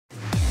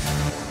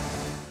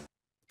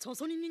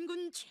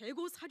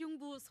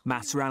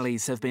Mass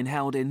rallies have been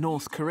held in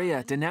North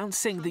Korea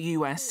denouncing the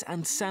US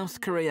and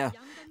South Korea.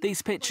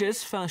 These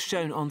pictures, first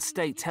shown on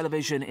state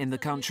television in the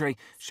country,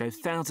 show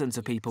thousands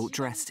of people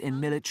dressed in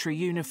military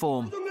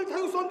uniform.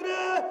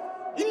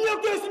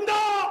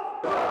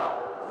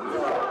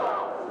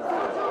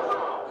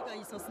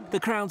 The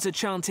crowds are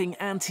chanting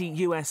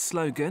anti-US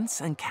slogans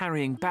and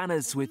carrying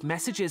banners with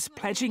messages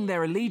pledging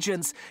their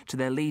allegiance to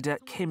their leader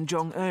Kim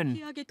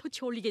Jong-un.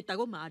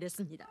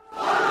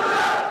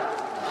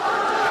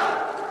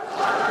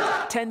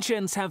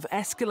 Tensions have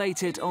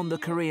escalated on the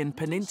Korean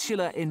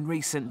peninsula in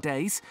recent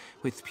days,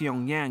 with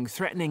Pyongyang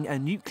threatening a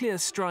nuclear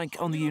strike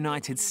on the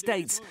United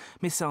States,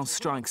 missile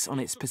strikes on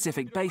its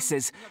Pacific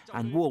bases,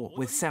 and war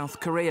with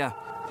South Korea.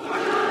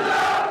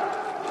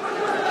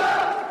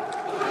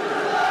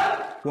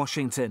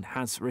 Washington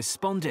has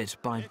responded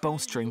by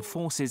bolstering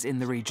forces in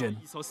the region.